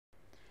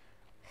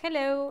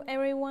Hello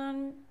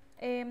everyone.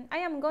 I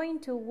am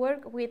going to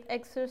work with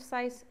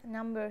exercise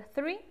number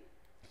 3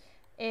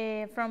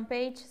 from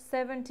page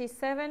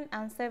 77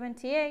 and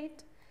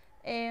 78.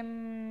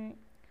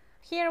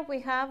 Here we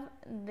have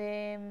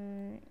the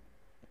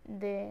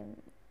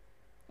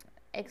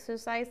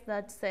exercise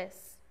that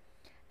says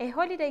a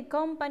holiday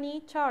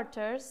company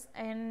charters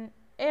an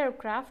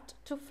aircraft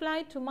to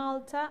fly to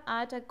Malta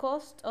at a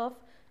cost of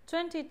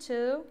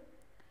 $22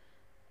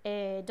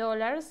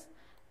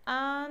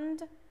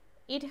 and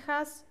it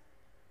has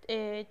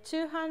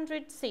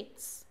 200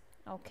 seats.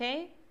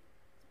 Okay,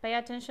 pay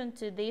attention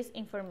to this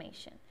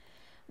information.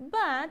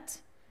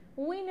 But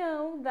we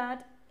know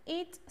that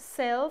it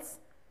sells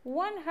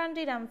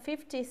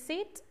 150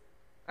 seats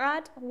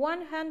at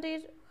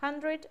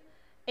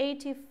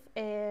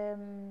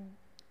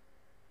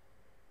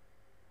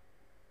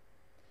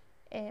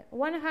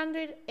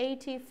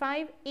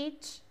 185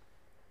 each,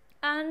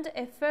 and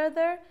a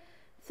further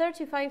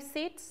 35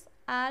 seats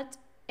at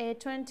a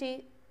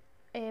 20%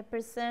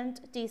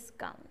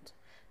 discount.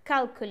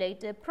 Calculate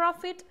the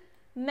profit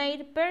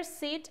made per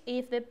seat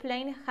if the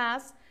plane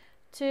has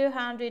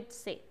 200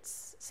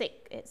 seats.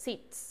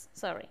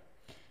 Sorry.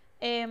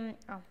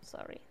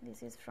 Sorry,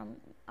 this is from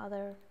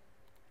other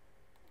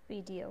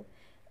video.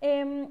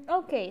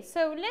 Okay,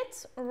 so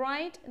let's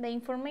write the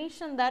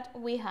information that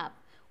we have.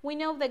 We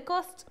know the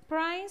cost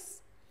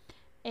price,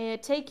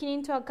 taking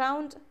into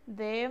account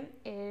the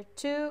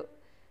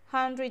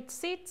 200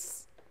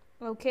 seats.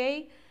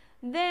 Okay,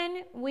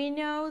 then we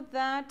know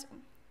that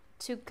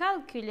to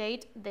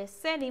calculate the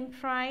selling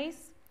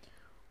price,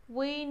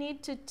 we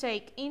need to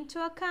take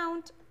into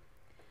account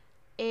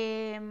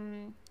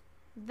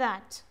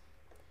that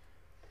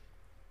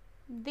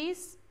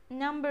this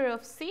number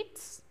of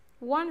seats,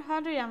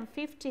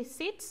 150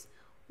 seats,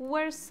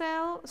 were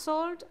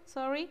sold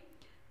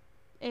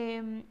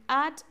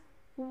at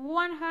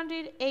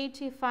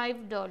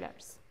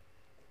 $185,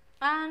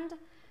 and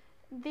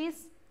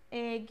this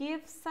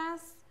gives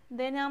us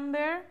the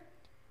number,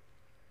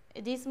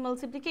 this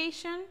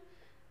multiplication.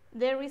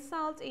 The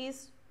result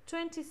is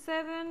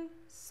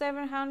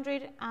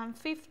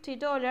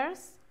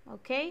 $27,750.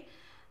 Okay,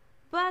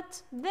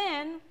 but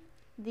then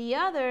the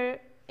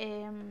other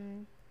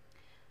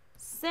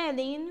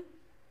selling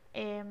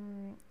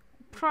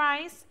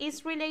price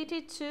is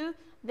related to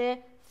the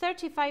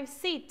 35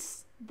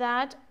 seats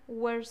that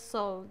were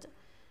sold,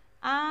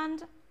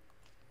 and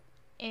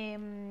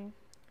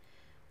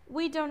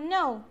we don't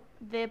know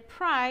the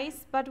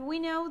price, but we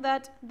know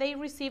that they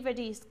receive a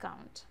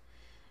discount.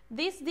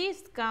 This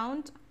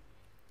discount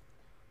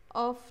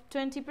of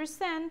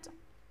 20%,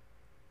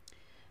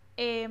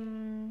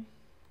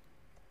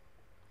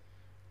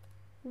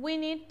 we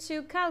need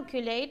to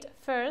calculate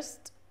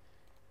first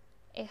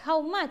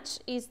how much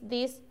is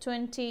this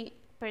 20%.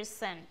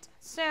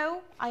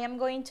 So I am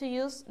going to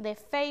use the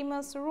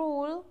famous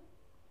rule,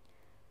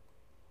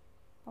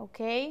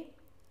 okay,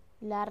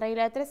 la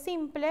regla de tres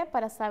simple,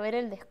 para saber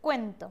el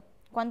descuento,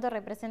 cuánto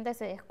representa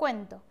ese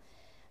descuento,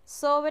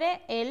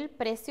 sobre el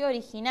precio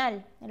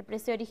original. El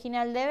precio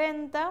original de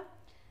venta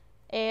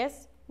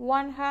es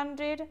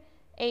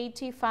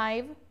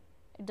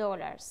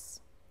 $185.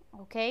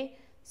 Okay,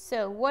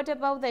 so what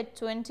about the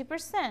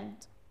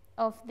 20%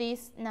 of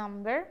this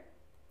number?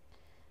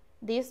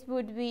 This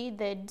would be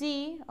the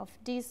D of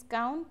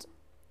discount,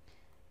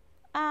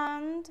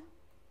 and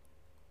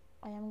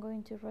I am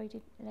going to write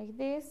it like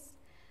this.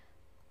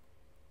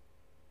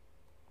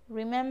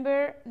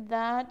 Remember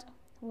that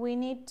we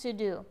need to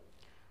do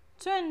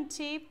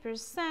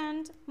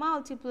 20%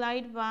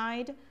 multiplied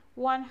by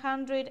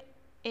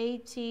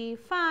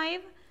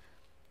 185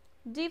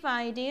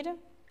 divided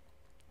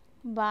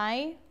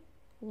by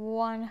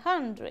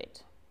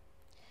 100,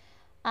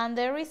 and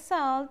the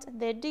result,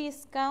 the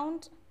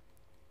discount,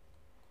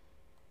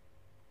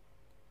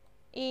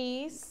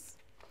 is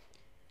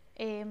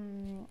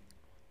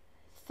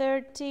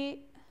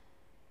 $37.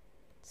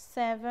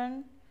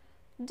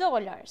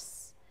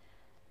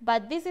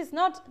 But this is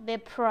not the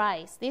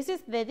price, this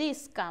is the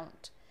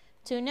discount.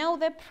 To know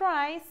the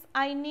price,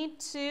 I need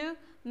to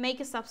make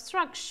a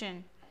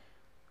subtraction.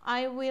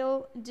 I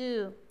will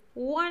do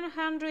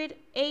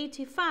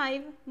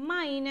 185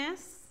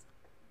 minus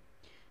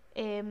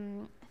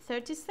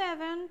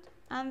 37,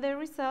 and the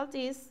result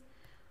is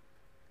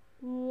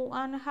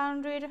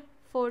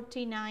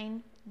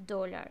 $149.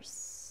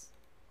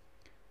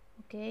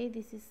 Okay,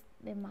 this is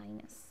the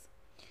minus.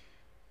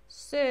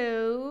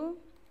 So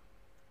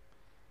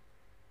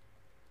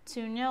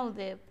to know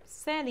the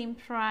selling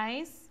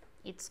price,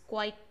 it's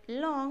quite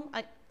long.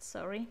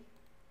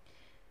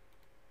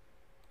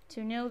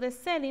 To know the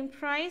selling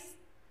price,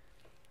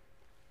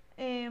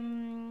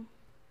 we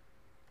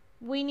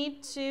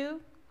need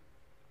to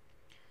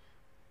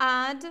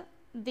add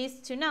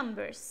these two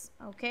numbers.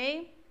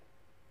 Okay,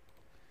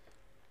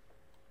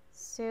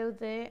 so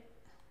the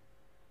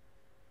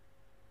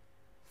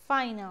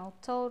final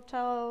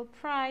total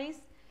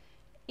price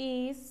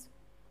is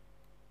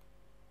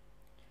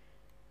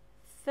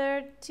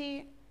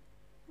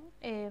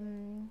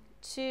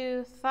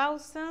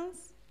 32,000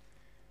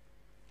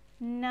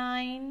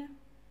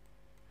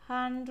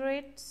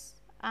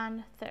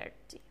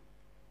 930.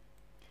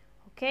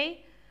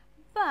 Okay,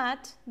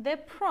 but the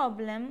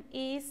problem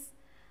is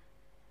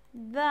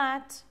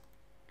that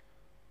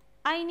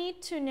I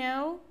need to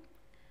know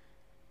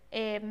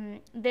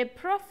the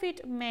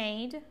profit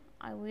made.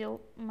 I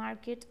will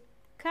mark it,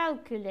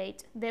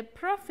 calculate the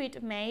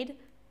profit made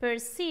per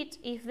seat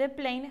if the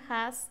plane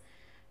has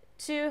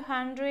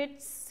 200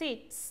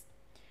 seats.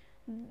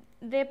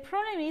 The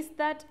problem is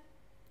that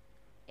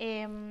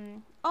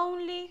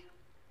only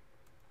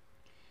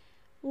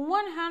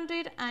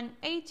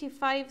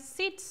 185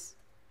 seats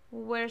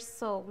were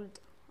sold,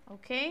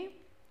 okay?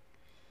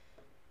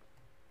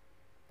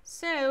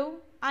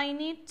 So I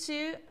need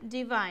to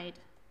divide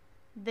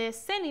the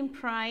selling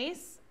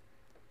price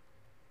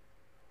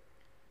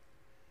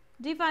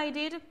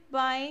divided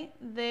by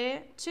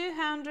the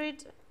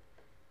 200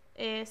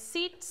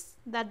 seats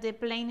that the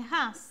plane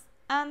has,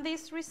 and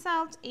this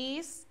result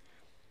is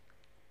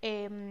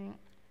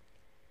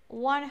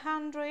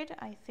 100,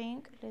 I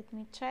think, let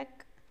me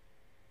check,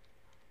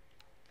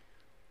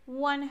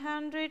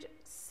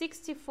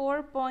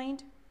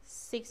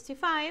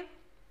 164.65.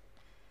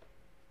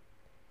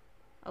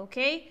 Ok,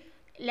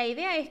 la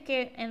idea es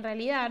que en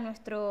realidad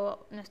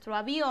nuestro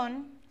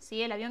avión,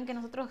 ¿sí? El avión que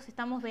nosotros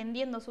estamos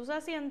vendiendo sus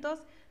asientos,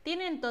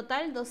 tiene en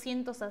total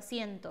 200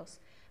 asientos,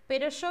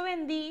 pero yo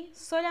vendí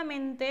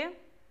solamente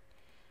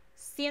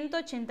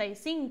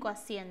 185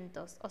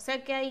 asientos, o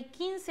sea que hay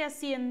 15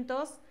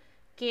 asientos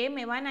que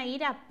me van a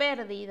ir a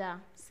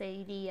pérdida, se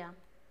diría,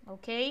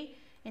 ¿ok?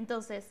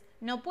 Entonces,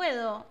 no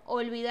puedo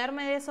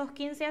olvidarme de esos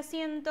 15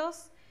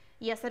 asientos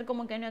y hacer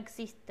como que no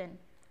existen.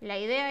 La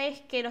idea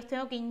es que los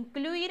tengo que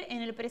incluir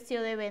en el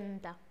precio de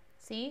venta,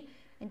 ¿sí?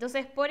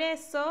 Entonces, por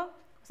eso,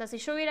 o sea, si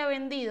yo hubiera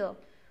vendido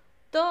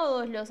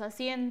todos los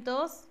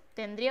asientos,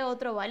 tendría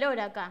otro valor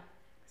acá,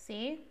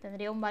 ¿sí?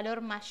 Tendría un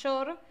valor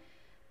mayor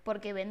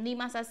porque vendí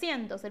más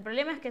asientos. El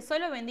problema es que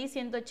solo vendí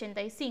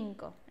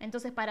 185.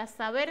 Entonces, para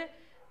saber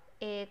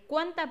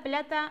cuánta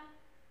plata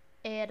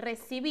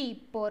recibí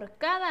por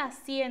cada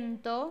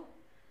asiento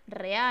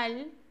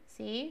real,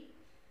 ¿sí?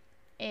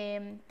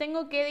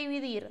 Tengo que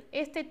dividir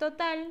este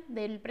total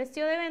del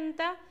precio de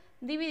venta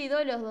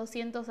dividido los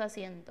 200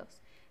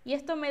 asientos. Y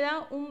esto me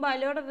da un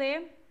valor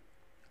de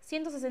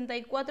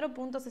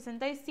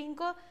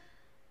 164.65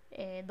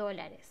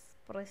 dólares,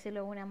 por decirlo de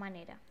alguna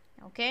manera.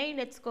 Okay,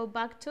 let's go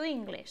back to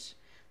English.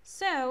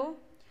 So,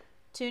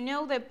 to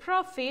know the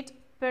profit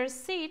per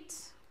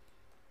seat,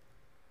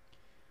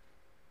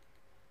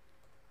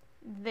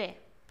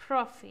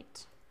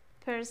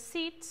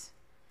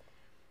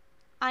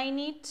 I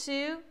need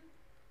to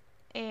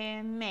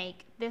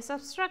make the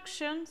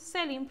subtraction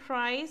selling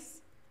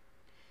price,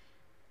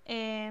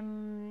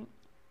 the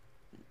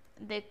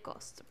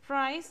cost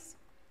price,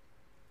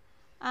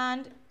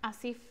 and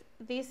as if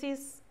this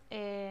is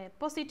a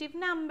positive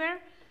number,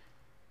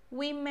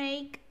 we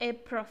make a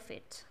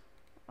profit,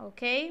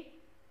 okay?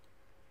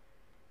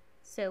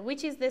 So,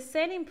 which is the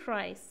selling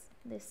price?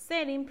 The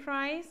selling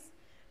price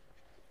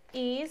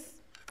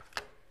is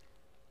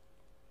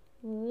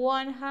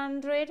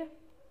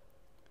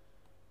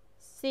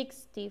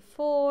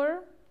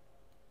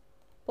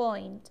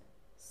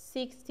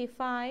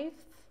 164.65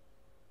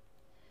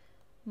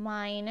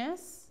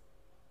 minus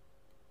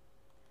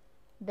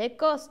the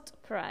cost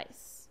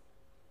price.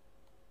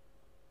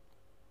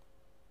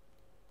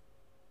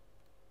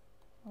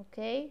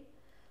 Okay,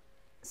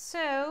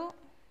 so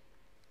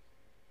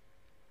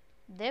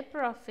the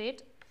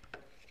profit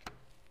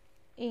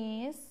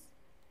is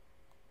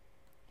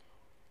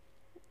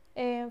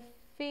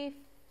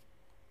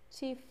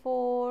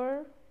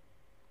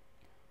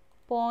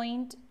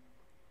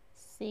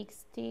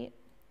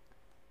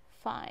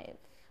 54.65.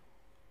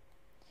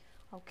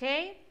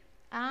 Okay,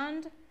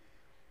 and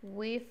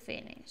we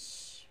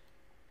finish.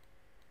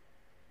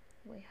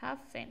 We have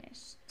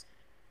finished.